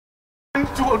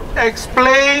to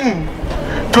explain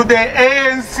to the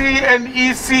ANC and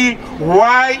NEC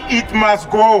why it must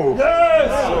go.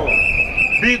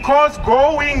 Yes. Because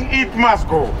going, it must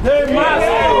go. They must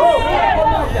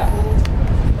go.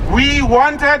 We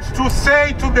wanted to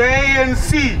say to the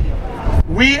ANC,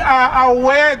 we are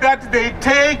aware that they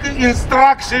take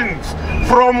instructions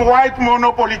from white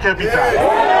monopoly capital.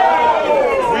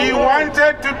 Yes. We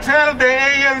wanted to tell the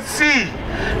ANC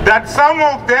that some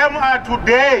of them are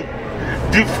today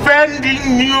defending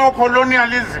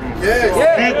neo-colonialism,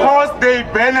 yes, because they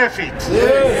benefit.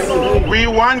 Yes. We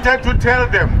wanted to tell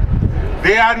them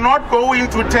they are not going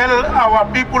to tell our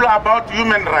people about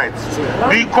human rights,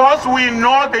 because we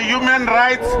know the human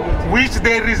rights which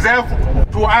they reserve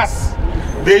to us.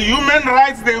 The human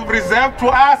rights they reserve to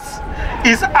us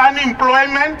is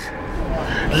unemployment,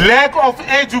 lack of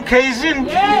education,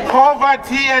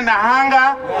 poverty and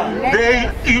hunger.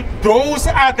 Those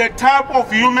are the type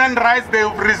of human rights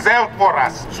they've reserved for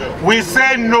us. We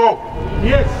say no.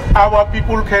 Yes. Our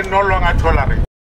people can no longer tolerate.